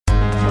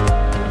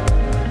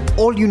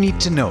all you need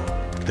to know,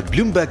 the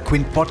Bloomberg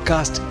Quint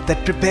podcast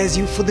that prepares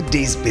you for the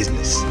day's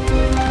business.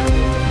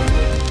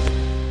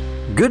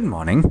 Good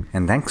morning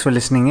and thanks for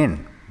listening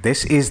in.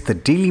 This is the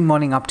daily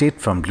morning update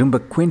from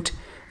Bloomberg Quint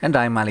and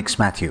I'm Alex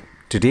Matthew.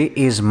 Today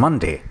is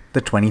Monday,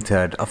 the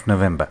 23rd of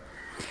November.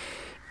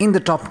 In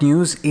the top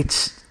news,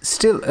 it's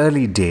still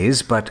early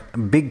days, but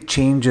big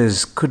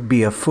changes could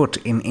be afoot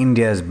in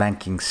India's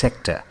banking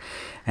sector.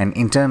 An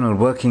internal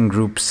working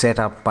group set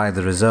up by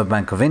the Reserve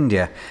Bank of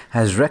India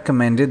has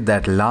recommended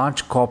that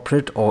large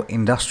corporate or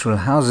industrial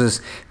houses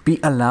be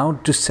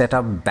allowed to set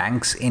up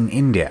banks in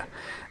India.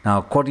 Now,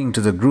 according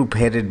to the group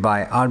headed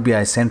by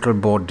RBI Central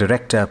Board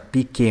Director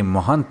P.K.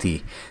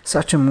 Mohanty,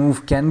 such a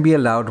move can be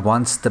allowed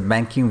once the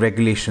Banking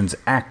Regulations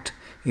Act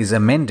is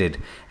amended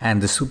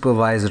and the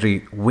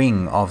supervisory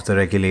wing of the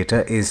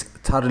regulator is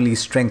thoroughly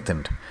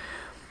strengthened.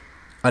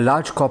 A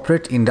large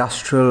corporate,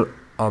 industrial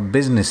or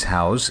business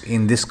house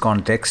in this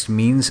context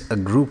means a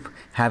group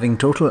having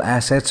total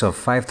assets of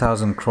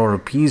 5,000 crore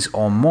rupees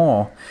or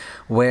more,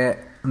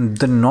 where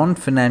the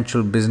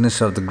non-financial business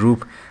of the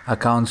group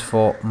accounts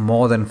for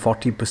more than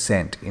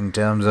 40% in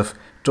terms of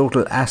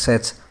total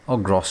assets or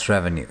gross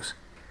revenues.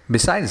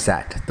 Besides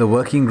that, the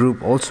working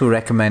group also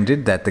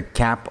recommended that the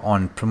cap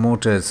on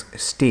promoters'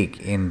 stake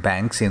in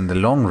banks in the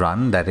long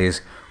run, that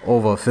is,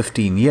 over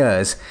 15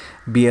 years,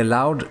 be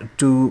allowed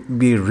to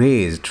be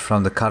raised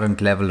from the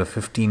current level of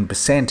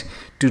 15%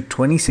 to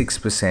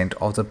 26%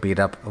 of the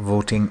paid-up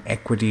voting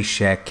equity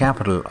share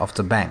capital of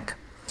the bank.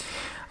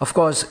 Of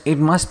course, it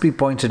must be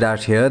pointed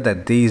out here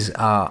that these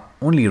are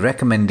only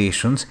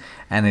recommendations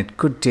and it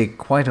could take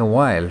quite a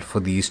while for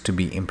these to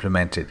be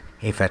implemented,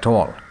 if at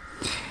all.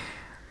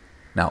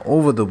 Now,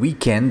 over the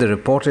weekend, the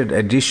reported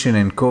addition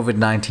in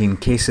COVID-19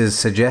 cases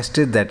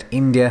suggested that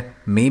India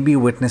may be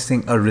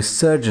witnessing a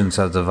resurgence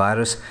of the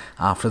virus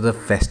after the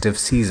festive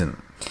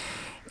season.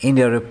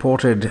 India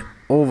reported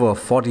over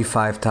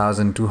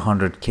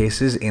 45,200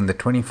 cases in the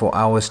 24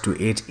 hours to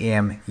 8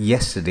 a.m.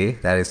 yesterday,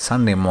 that is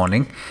Sunday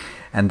morning,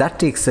 and that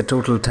takes the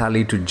total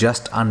tally to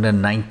just under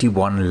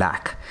 91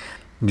 lakh.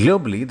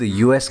 Globally, the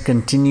US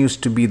continues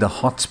to be the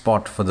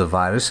hotspot for the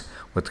virus,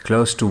 with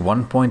close to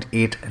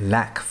 1.8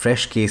 lakh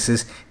fresh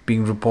cases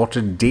being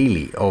reported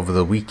daily over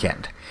the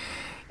weekend.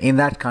 In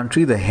that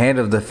country, the head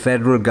of the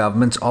federal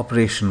government's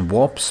Operation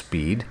Warp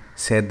Speed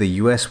said the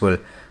US will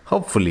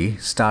hopefully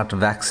start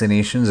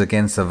vaccinations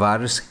against the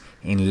virus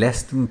in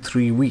less than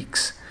 3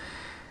 weeks.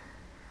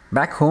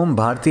 Back home,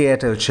 Bharti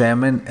Airtel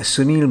chairman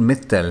Sunil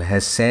Mittal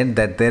has said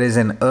that there is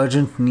an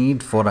urgent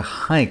need for a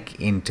hike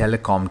in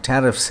telecom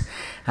tariffs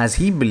as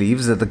he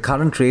believes that the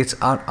current rates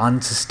are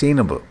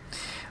unsustainable.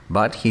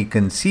 But he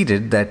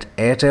conceded that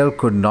Airtel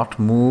could not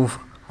move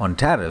on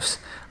tariffs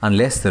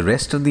unless the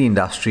rest of the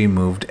industry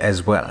moved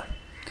as well.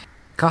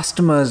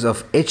 Customers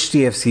of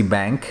HDFC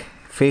Bank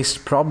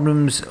faced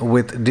problems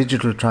with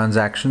digital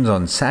transactions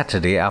on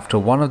Saturday after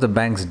one of the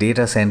bank's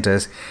data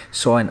centers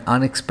saw an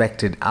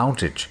unexpected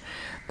outage.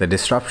 The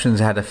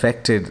disruptions had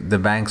affected the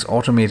bank's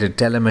automated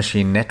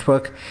telemachine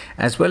network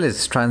as well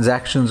as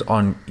transactions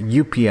on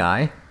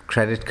UPI,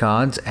 credit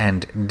cards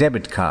and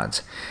debit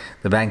cards.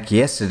 The bank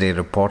yesterday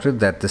reported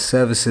that the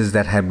services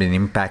that had been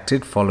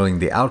impacted following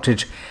the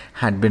outage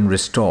had been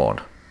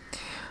restored.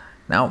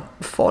 Now,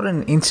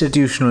 foreign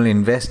institutional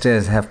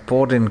investors have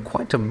poured in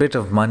quite a bit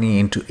of money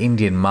into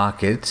Indian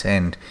markets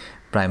and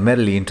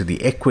primarily into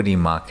the equity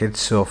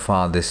markets so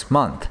far this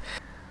month.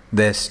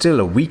 There's still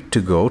a week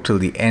to go till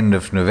the end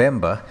of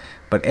November,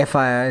 but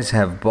FIIs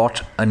have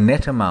bought a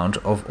net amount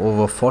of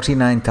over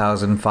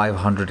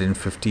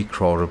 49,550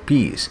 crore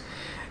rupees.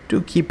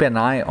 Do keep an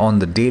eye on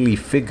the daily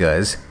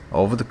figures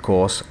over the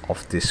course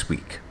of this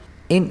week.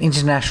 In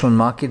international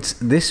markets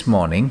this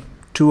morning,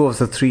 2 of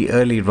the 3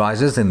 early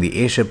risers in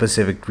the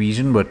Asia-Pacific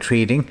region were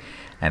trading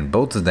and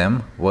both of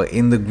them were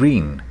in the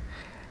green.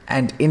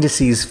 And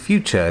indices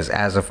futures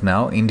as of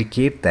now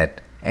indicate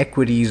that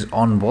equities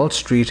on Wall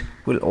Street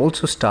will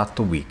also start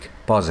the week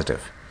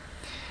positive.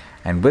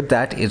 And with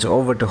that, it's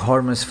over to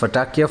Hormuz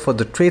Fatakia for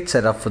the trade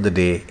setup for the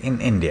day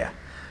in India.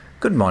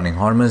 Good morning,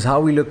 Hormuz. How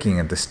are we looking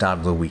at the start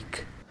of the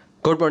week?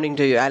 Good morning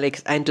to you,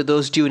 Alex, and to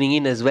those tuning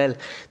in as well.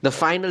 The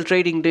final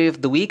trading day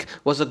of the week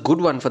was a good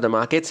one for the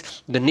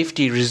markets. The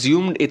Nifty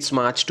resumed its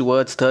march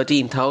towards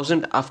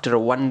 13,000 after a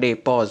one-day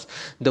pause.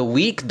 The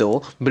week,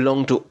 though,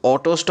 belonged to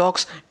auto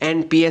stocks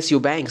and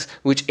PSU banks,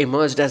 which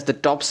emerged as the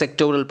top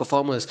sectoral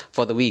performers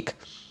for the week.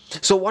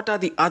 So what are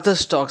the other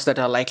stocks that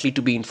are likely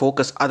to be in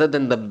focus other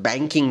than the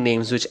banking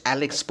names which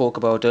Alex spoke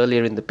about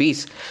earlier in the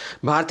piece?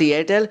 Bharti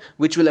Airtel,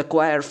 which will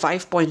acquire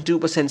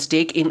 5.2%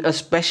 stake in a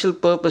special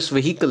purpose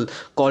vehicle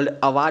called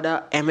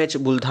Avada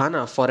MH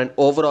Buldhana for an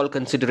overall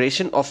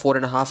consideration of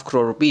 4.5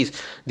 crore rupees.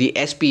 The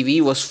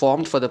SPV was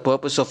formed for the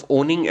purpose of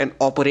owning and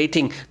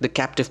operating the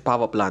captive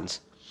power plants.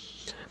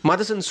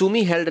 Motherson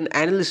Sumi held an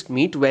analyst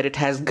meet where it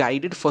has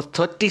guided for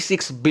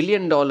 $36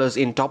 billion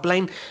in top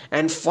line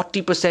and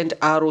 40%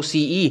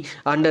 ROCE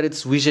under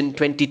its Vision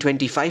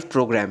 2025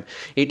 program.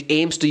 It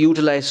aims to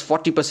utilize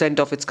 40%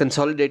 of its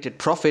consolidated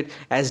profit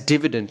as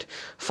dividend.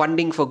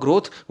 Funding for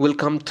growth will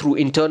come through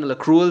internal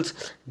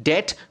accruals,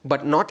 debt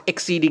but not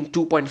exceeding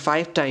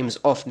 2.5 times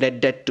of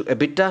net debt to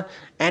EBITDA,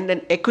 and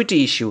an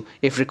equity issue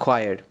if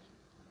required.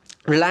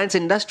 Reliance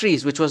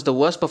Industries, which was the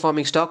worst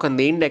performing stock on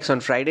the index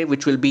on Friday,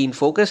 which will be in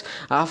focus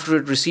after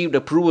it received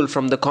approval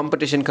from the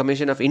Competition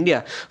Commission of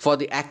India for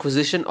the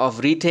acquisition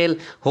of retail,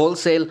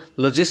 wholesale,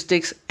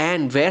 logistics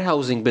and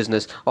warehousing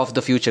business of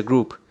the Future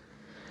Group.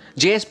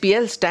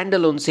 JSPL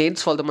standalone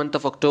sales for the month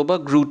of October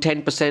grew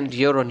 10%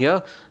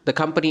 year-on-year. The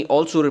company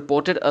also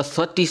reported a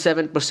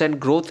 37%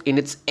 growth in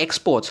its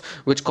exports,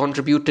 which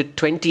contributed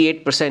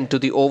 28% to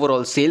the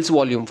overall sales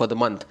volume for the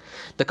month.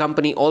 The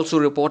company also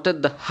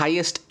reported the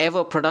highest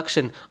ever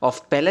production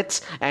of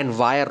pellets and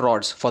wire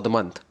rods for the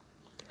month.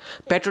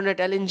 Petronet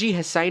LNG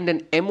has signed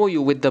an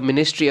MOU with the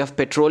Ministry of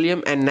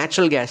Petroleum and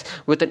Natural Gas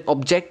with an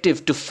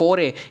objective to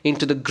foray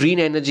into the green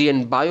energy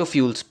and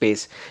biofuel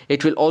space.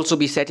 It will also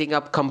be setting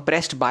up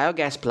compressed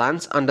biogas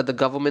plants under the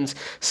government's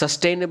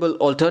Sustainable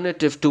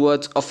Alternative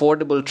Towards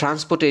Affordable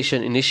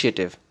Transportation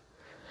initiative.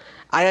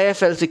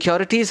 IIFL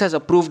Securities has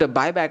approved a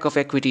buyback of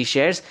equity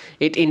shares.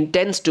 It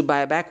intends to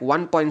buy back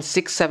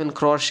 1.67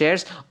 crore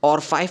shares or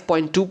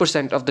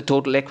 5.2% of the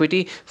total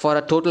equity for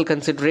a total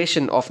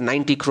consideration of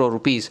 90 crore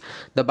rupees.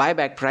 The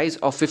buyback price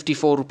of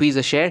 54 rupees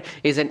a share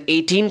is an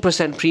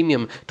 18%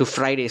 premium to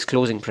Friday's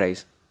closing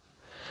price.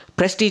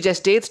 Prestige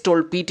Estates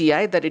told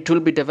PTI that it will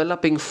be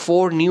developing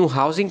 4 new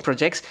housing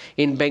projects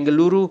in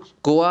Bengaluru,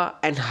 Goa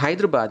and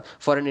Hyderabad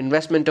for an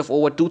investment of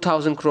over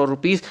 2,000 crore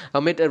rupees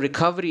amid a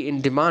recovery in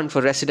demand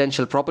for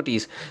residential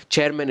properties.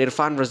 Chairman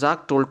Irfan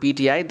Razak told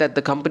PTI that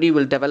the company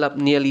will develop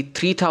nearly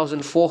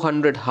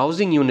 3,400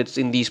 housing units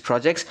in these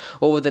projects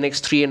over the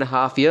next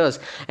 3.5 years,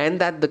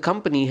 and that the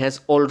company has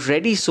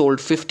already sold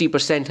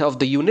 50% of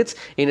the units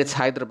in its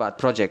Hyderabad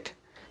project.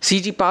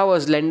 CG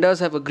Power's lenders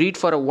have agreed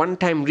for a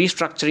one-time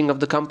restructuring of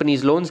the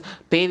company's loans,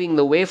 paving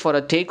the way for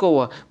a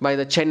takeover by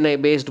the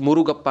Chennai-based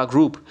Murugappa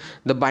Group.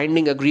 The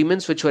binding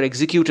agreements, which were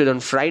executed on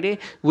Friday,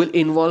 will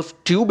involve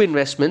Tube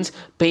Investments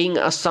paying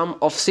a sum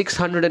of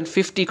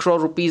 650 crore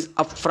rupees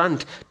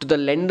upfront to the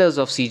lenders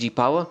of CG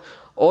Power.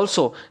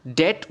 Also,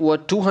 debt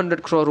worth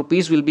 200 crore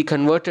rupees will be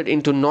converted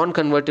into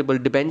non-convertible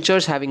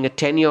debentures having a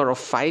tenure of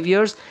 5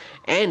 years,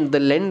 and the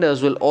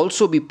lenders will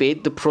also be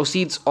paid the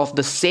proceeds of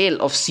the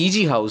sale of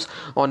CG House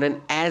on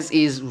an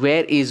as-is,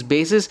 where-is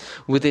basis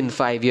within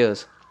 5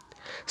 years.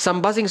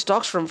 Some buzzing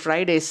stocks from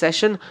Friday's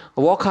session.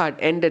 Wockhardt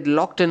ended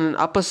locked in an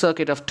upper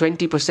circuit of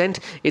 20%,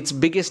 its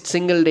biggest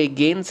single-day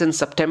gain since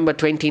September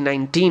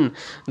 2019.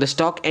 The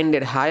stock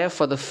ended higher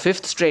for the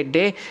 5th straight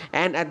day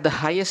and at the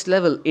highest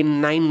level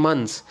in 9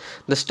 months.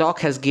 The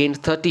stock has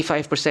gained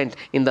 35%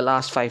 in the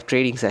last 5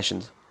 trading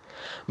sessions.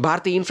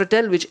 Bharti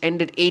Infratel, which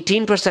ended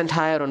 18%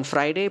 higher on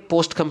Friday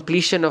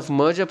post-completion of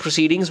merger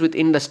proceedings with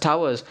Indus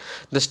Towers.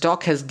 The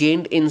stock has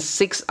gained in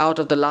 6 out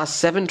of the last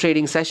 7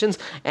 trading sessions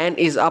and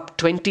is up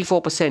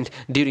 24%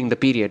 during the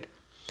period.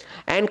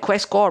 And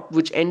Quess Corp,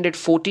 which ended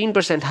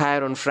 14%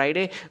 higher on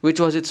Friday, which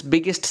was its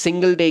biggest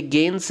single-day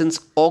gain since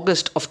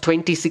August of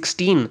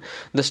 2016.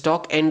 The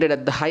stock ended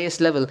at the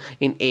highest level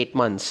in 8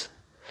 months.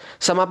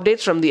 Some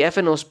updates from the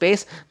F&O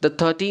space. The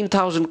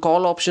 13,000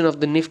 call option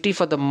of the Nifty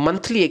for the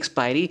monthly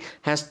expiry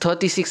has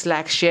 36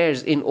 lakh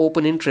shares in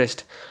open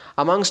interest.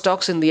 Among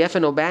stocks in the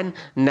F&O ban,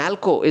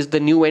 Nalco is the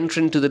new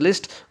entrant to the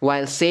list,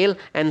 while SAIL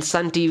and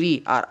Sun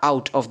TV are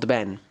out of the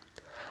ban.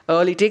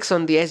 Early ticks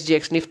on the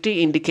SGX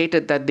Nifty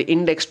indicated that the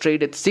index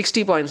traded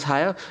 60 points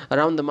higher,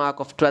 around the mark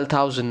of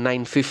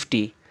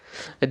 12,950.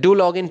 Do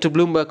log in to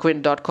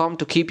BloombergQuint.com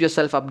to keep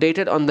yourself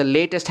updated on the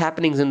latest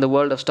happenings in the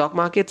world of stock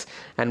markets.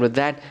 And with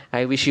that,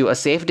 I wish you a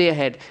safe day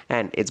ahead,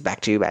 and it's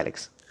back to you,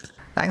 Alex.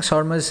 Thanks,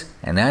 Hormuz,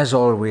 and as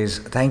always,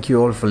 thank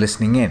you all for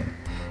listening in.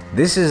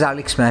 This is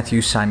Alex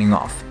Matthews signing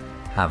off.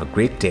 Have a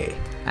great day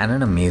and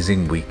an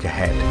amazing week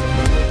ahead.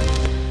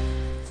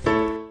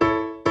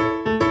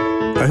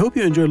 I hope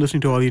you enjoyed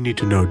listening to All You Need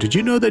to Know. Did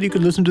you know that you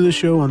could listen to the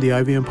show on the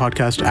IVM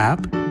Podcast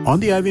app? On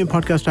the IVM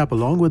Podcast app,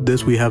 along with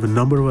this, we have a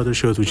number of other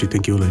shows which you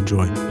think you'll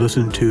enjoy.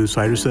 Listen to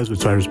Cyrus Says with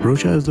Cyrus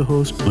Brocha as the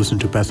host. Listen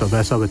to Paisa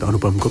Vaisa with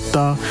Anupam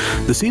Gupta.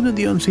 The Scene and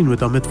the Unseen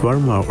with Amit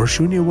Verma. Or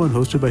Shunya One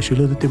hosted by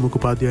Shiladitya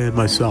Mukhopadhyay and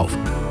myself.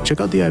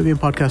 Check out the IVM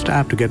Podcast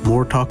app to get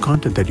more talk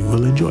content that you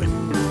will enjoy.